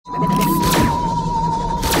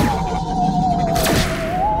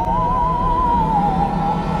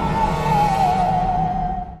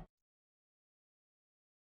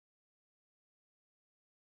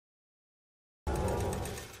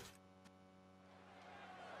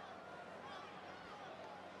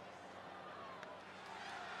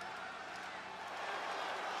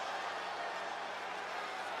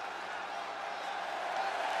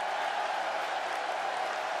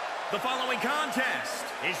The following contest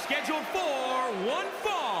is scheduled for one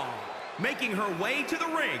fall. Making her way to the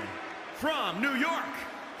ring from New York,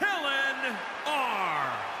 Helena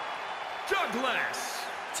Douglas.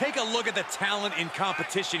 Take a look at the talent in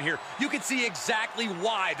competition here. You can see exactly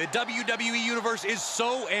why the WWE Universe is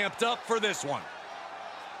so amped up for this one.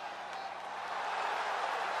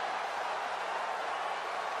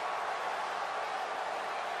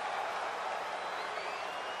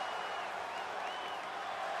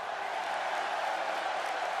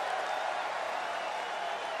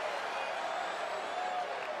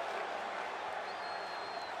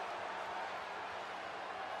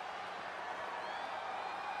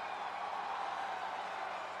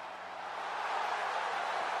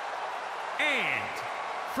 And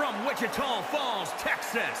from Wichita Falls,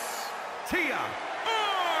 Texas, Tia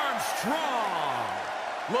Armstrong.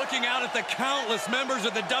 Looking out at the countless members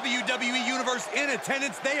of the WWE Universe in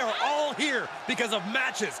attendance, they are all here because of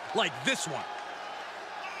matches like this one.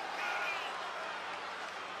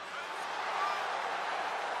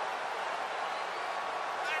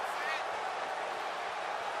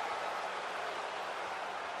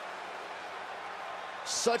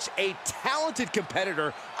 Such a talented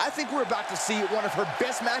competitor. I think we're about to see one of her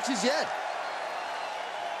best matches yet.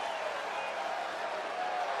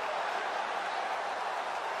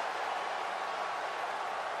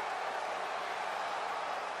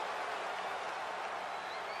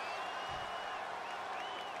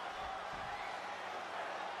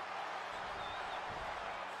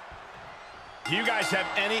 Do you guys have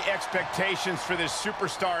any expectations for this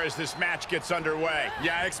superstar as this match gets underway?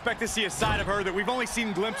 Yeah, I expect to see a side of her that we've only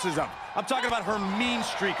seen glimpses of. I'm talking about her mean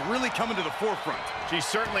streak really coming to the forefront. She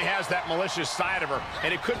certainly has that malicious side of her,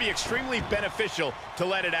 and it could be extremely beneficial to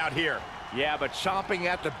let it out here. Yeah, but chomping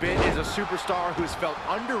at the bit is a superstar who's felt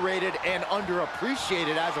underrated and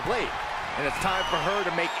underappreciated as of late. And it's time for her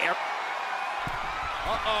to make...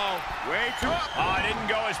 Uh-oh, way too... Oh, it didn't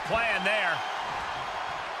go as planned there.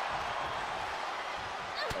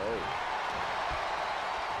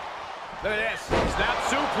 Look at this. Snap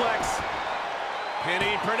suplex.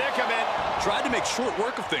 Pinning predicament. Tried to make short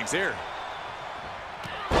work of things here.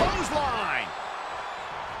 Clothesline.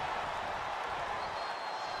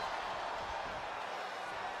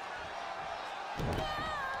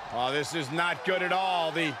 Oh, this is not good at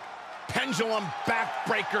all. The pendulum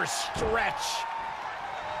backbreaker stretch.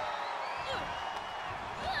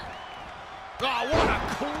 Oh, what a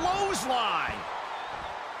clothesline.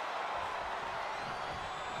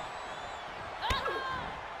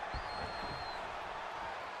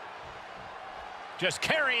 Just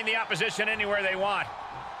carrying the opposition anywhere they want.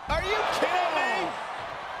 Are you kidding me?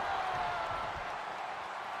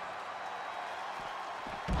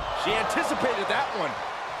 She anticipated that one.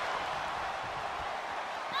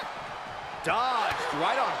 Dodged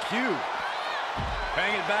right on cue.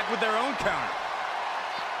 Bang it back with their own counter.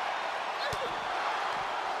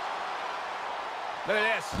 Look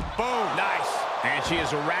at this. Boom. Nice. And she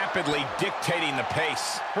is rapidly dictating the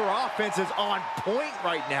pace. Her offense is on point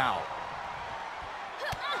right now.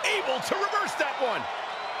 Able to reverse that one.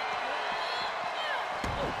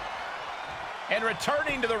 And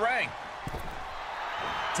returning to the ring.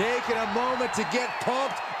 Taking a moment to get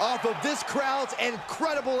pumped off of this crowd's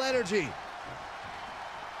incredible energy.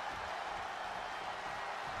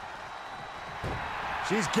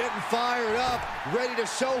 She's getting fired up, ready to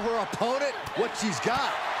show her opponent what she's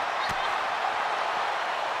got.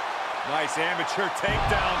 Nice amateur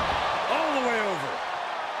takedown all the way over.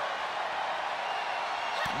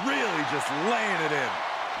 Really just laying it in.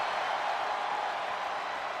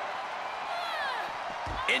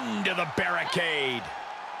 Into the barricade.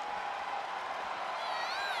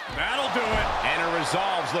 That'll do it. And her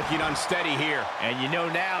resolve's looking unsteady here. And you know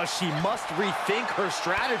now she must rethink her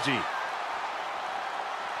strategy.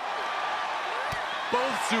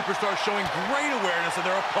 Both superstars showing great awareness of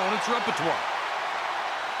their opponent's repertoire.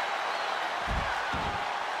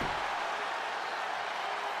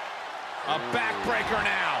 A backbreaker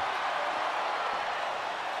now.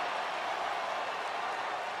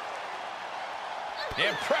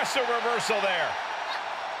 Impressive reversal there.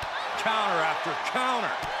 Counter after counter.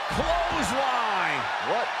 Clothesline.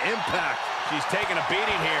 What impact. She's taking a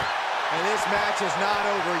beating here. And this match is not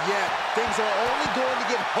over yet. Things are only going to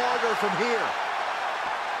get harder from here.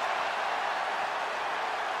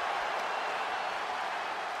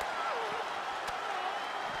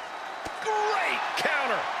 Great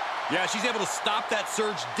counter. Yeah, she's able to stop that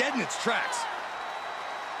surge dead in its tracks.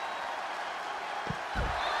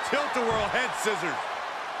 Tilt-a-whirl head scissors.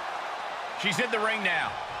 She's in the ring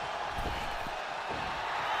now.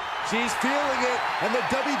 She's feeling it, and the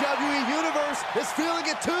WWE Universe is feeling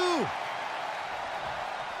it too.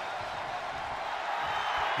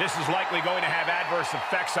 This is likely going to have adverse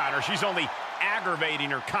effects on her. She's only aggravating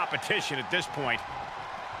her competition at this point.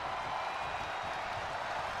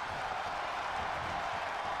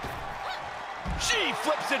 She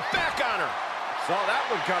flips it back on her. Saw that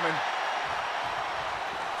one coming.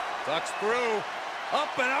 Ducks through.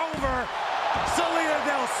 Up and over. Helena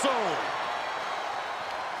del Sol.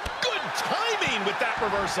 Good timing with that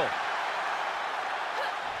reversal.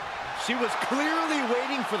 She was clearly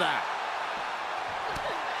waiting for that.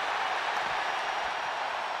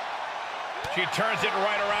 She turns it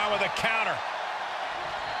right around with a counter.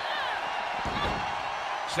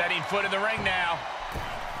 Setting foot in the ring now.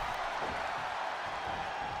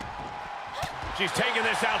 She's taking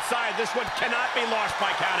this outside. This one cannot be lost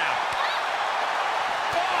by countout.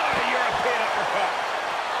 Oh, European uppercut.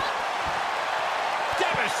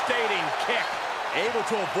 Devastating kick. Able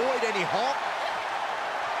to avoid any harm.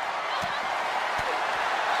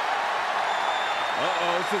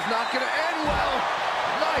 Uh-oh, this is not going to end well.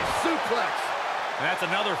 Nice suplex. And that's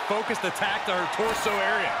another focused attack to her torso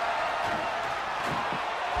area.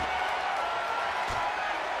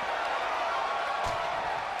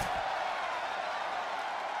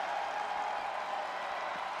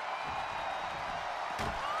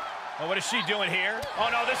 Well, what is she doing here? Oh,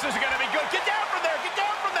 no, this isn't going to be good. Get down from there. Get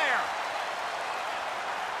down from there.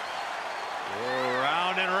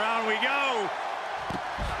 Round and round we go.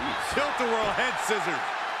 Tilt-a-whirl head scissors.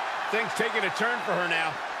 Things taking a turn for her now.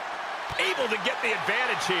 Able to get the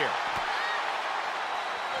advantage here.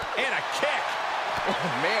 And a kick. Oh,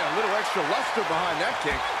 man, a little extra luster behind that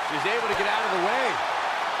kick. She's able to get out of the way.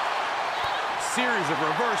 Series of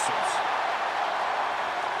reversals.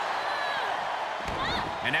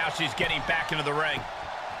 And now she's getting back into the ring.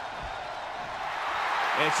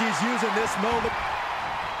 And she's using this moment.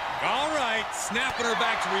 All right, snapping her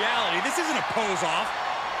back to reality. This isn't a pose-off.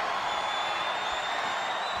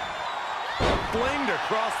 Flinged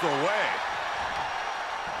across the way.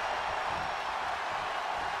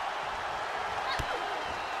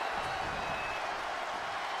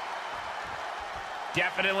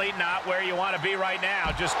 Definitely not where you want to be right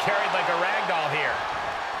now. Just carried like a rag doll here.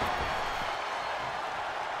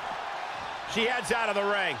 She heads out of the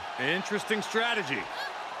ring. Interesting strategy.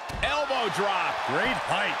 Elbow drop. Great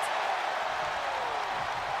height.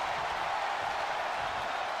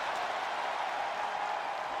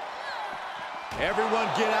 Everyone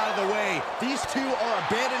get out of the way. These two are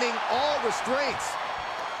abandoning all restraints.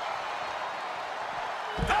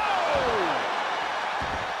 Oh!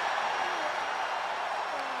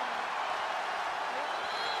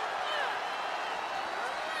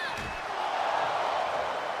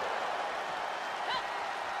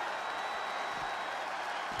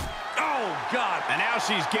 Oh, God. And now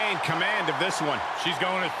she's gained command of this one. She's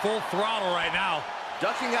going at full throttle right now.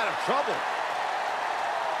 Ducking out of trouble.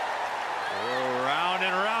 Round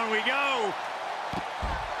and round we go.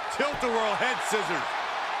 Tilt-a-whirl head scissors.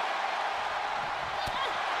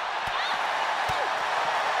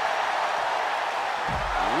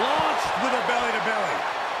 Launched with a belly-to-belly.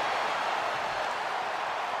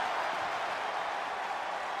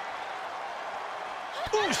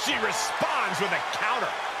 Ooh, she responds with a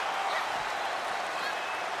counter.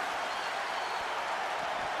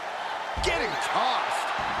 Getting tossed.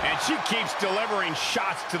 And she keeps delivering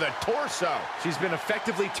shots to the torso. She's been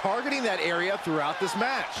effectively targeting that area throughout this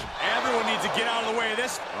match. Everyone needs to get out of the way of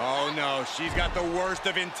this. Oh, no. She's got the worst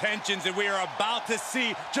of intentions, and we are about to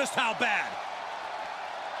see just how bad.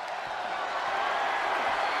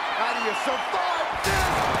 How do you survive this?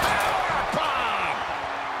 Powerbomb!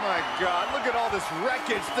 My God, look at all this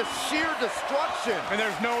wreckage, the sheer destruction. And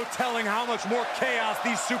there's no telling how much more chaos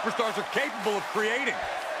these superstars are capable of creating.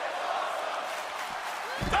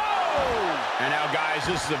 And now, guys,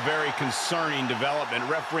 this is a very concerning development.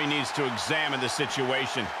 Referee needs to examine the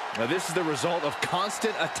situation. Now, this is the result of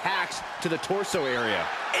constant attacks to the torso area.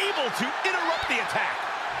 Able to interrupt the attack.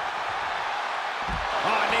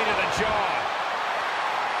 Oh, knee to the jaw.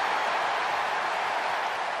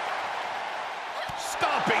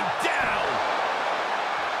 Stomping down.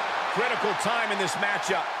 Critical time in this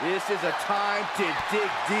matchup. This is a time to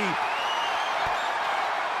dig deep.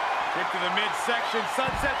 Kick to the midsection,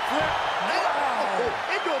 sunset flip. Oh,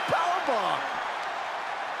 into a powerbomb.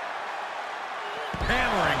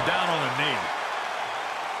 Hammering down on the knee.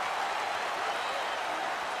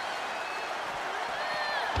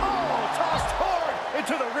 Oh, tossed hard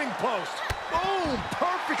into the ring post. Boom,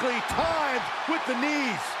 perfectly timed with the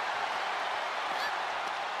knees.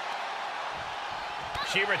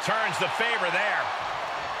 She returns the favor there.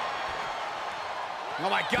 Oh,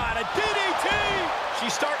 my God, a DDT!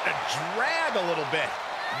 She's starting to drag a little bit.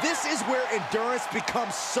 This is where endurance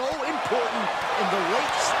becomes so important in the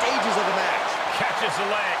late stages of the match. Catches the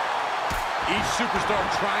leg. Each superstar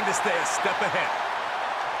trying to stay a step ahead.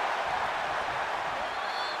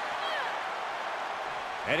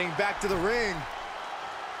 Heading back to the ring.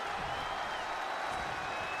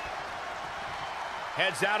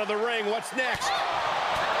 Heads out of the ring. What's next?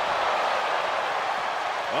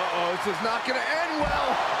 Uh-oh, this is not going to end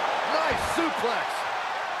well. Nice suplex.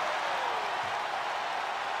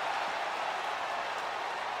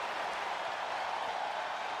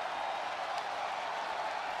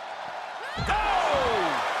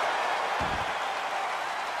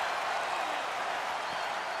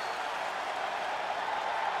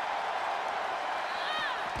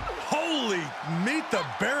 Holy, meet the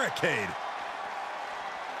barricade.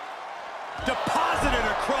 Deposited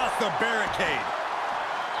across the barricade.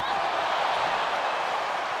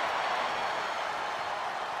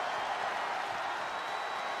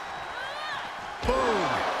 Boom,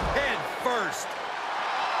 head first.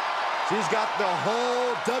 She's got the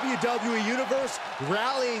whole WWE Universe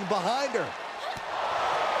rallying behind her.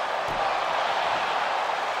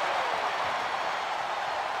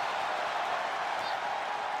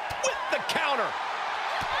 With the counter.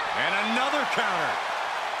 And another counter.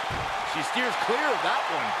 She steers clear of that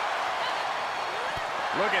one.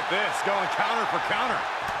 Look at this, going counter for counter.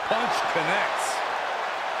 Punch connects.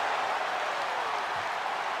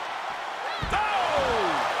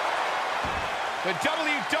 The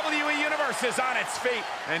WWE Universe is on its feet.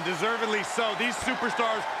 And deservedly so. These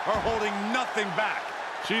superstars are holding nothing back.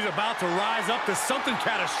 She's about to rise up to something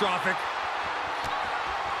catastrophic.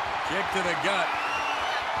 Kick to the gut.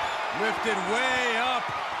 Lifted way up.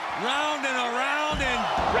 Round and around and...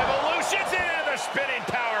 Revolution's into the spinning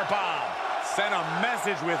powerbomb. Sent a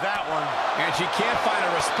message with that one. And she can't find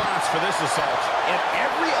a response for this assault. And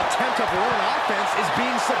every attempt of her own offense is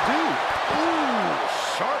being subdued. Ooh,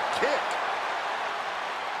 sharp kick.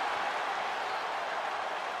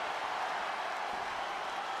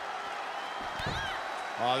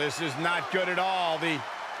 Oh, this is not good at all. The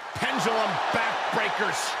pendulum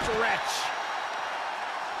backbreaker stretch.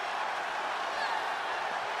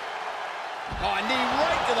 Oh, a knee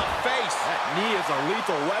right to the face. That knee is a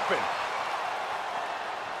lethal weapon.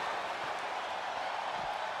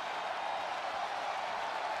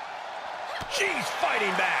 She's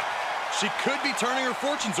fighting back. She could be turning her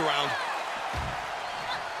fortunes around.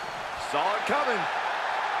 Saw it coming.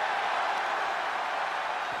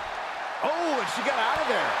 Oh, and she got out of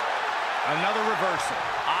there. Another reversal.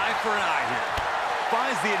 Eye for an eye here.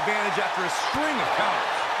 Finds the advantage after a string of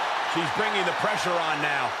counters. She's bringing the pressure on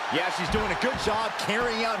now. Yeah, she's doing a good job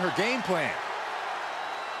carrying out her game plan.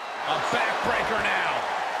 A backbreaker now.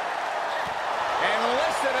 And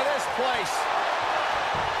listen to this place.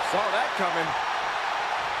 Saw that coming.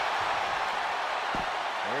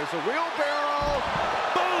 There's a wheelbarrow.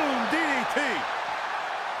 Boom, DDT.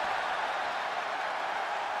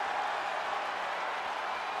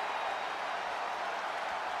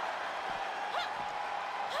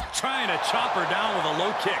 Trying to chop her down with a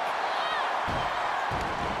low kick.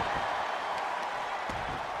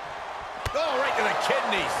 Oh, right to the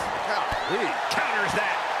kidneys. Golly. Counters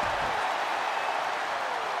that.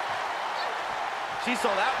 She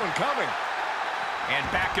saw that one coming. And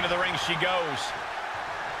back into the ring she goes.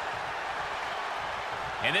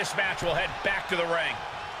 And this match will head back to the ring.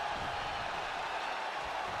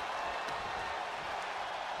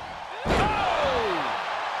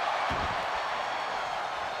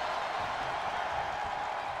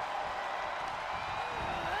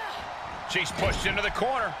 She's pushed into the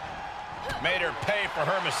corner. Made her pay for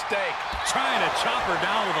her mistake. Trying to chop her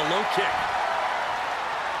down with a low kick.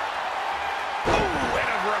 Ooh, and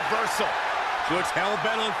a reversal. She looks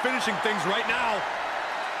hell-bent on finishing things right now.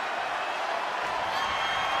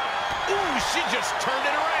 Ooh, she just turned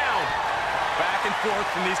it around. Back and forth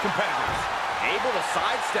from these competitors. Able to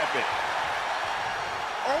sidestep it.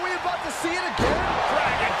 Are we about to see it again?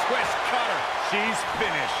 Dragon twist cutter. She's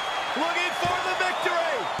finished. Looking for the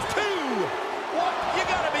victory. 2. What? You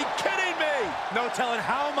gotta be kidding me. No telling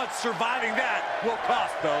how much surviving that will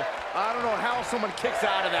cost, though. I don't know how someone kicks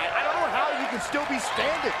out of that. I don't know how you can still be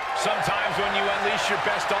standing. Sometimes when you unleash your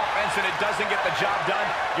best offense and it doesn't get the job done,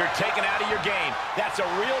 you're taken out of your game. That's a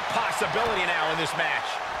real possibility now in this match.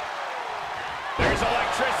 There's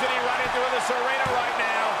electricity running through this arena right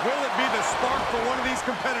now. Will it be the spark for one of these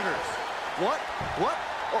competitors? What? What?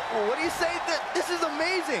 What do you say? This is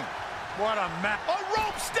amazing. What a match. A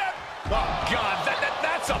rope step. Oh, God,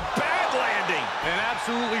 that's a bad landing. An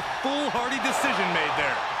absolutely foolhardy decision made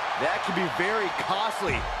there. That could be very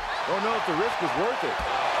costly. Don't know if the risk was worth it.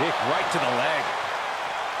 Kick right to the leg.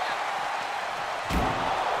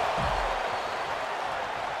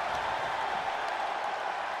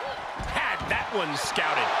 Had that one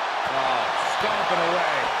scouted. Oh, stomping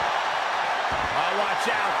away. Oh, watch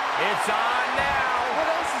out. It's on now. What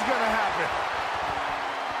else is going to happen?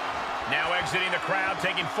 Now exiting the crowd,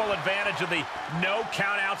 taking full advantage of the no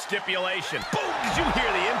count-out stipulation. Boom! Did you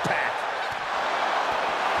hear the impact?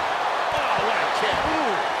 Oh, what a kick.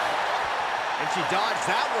 Ooh. And she dodged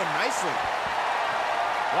that one nicely.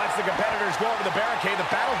 Once the competitors go over the barricade, the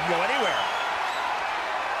battle can go anywhere.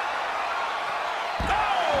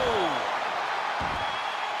 Oh!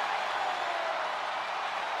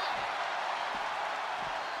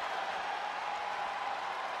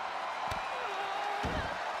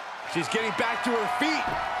 She's getting back to her feet,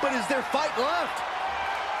 but is there fight left?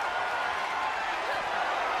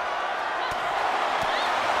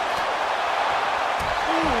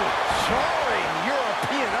 Ooh, jarring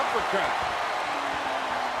European uppercut.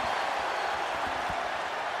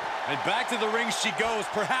 And back to the ring she goes,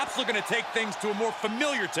 perhaps looking to take things to a more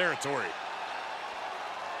familiar territory.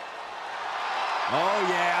 Oh,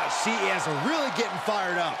 yeah, she is really getting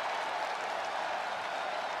fired up.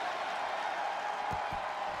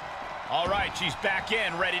 All right, she's back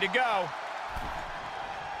in, ready to go.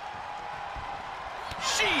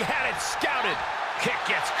 She had it scouted. Kick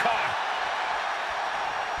gets caught.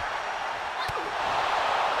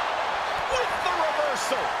 With the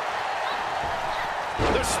reversal.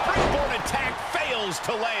 The springboard attack fails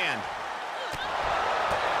to land.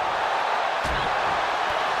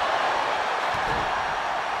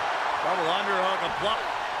 Double underhook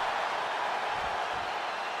applied.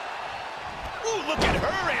 Ooh, look at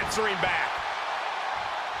her answering back.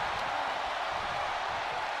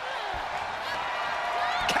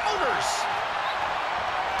 Counters.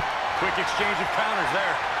 Quick exchange of counters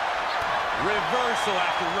there. Reversal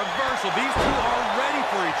after reversal. These two are ready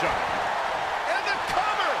for each other. And the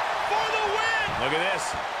cover for the win. Look at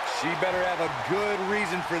this. She better have a good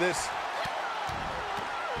reason for this.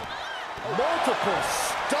 Multiple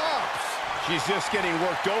stops. She's just getting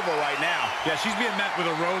worked over right now. Yeah, she's being met with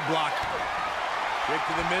a roadblock. Kick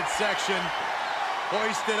to the midsection.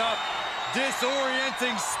 Hoisted up.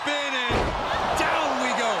 Disorienting spin, and down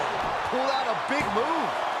we go. Pulled out a big move.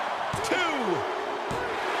 2.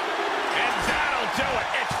 And that'll do it.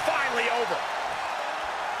 It's finally over.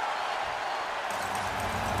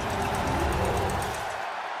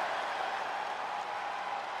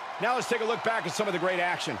 Now let's take a look back at some of the great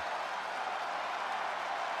action.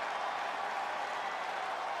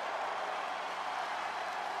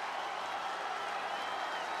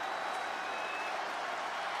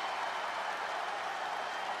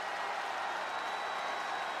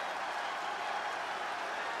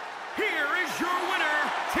 Here is your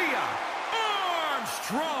winner,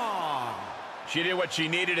 Armstrong. She did what she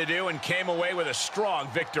needed to do and came away with a strong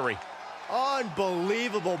victory.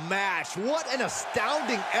 Unbelievable match. What an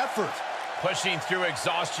astounding effort. Pushing through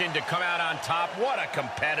exhaustion to come out on top. What a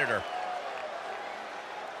competitor.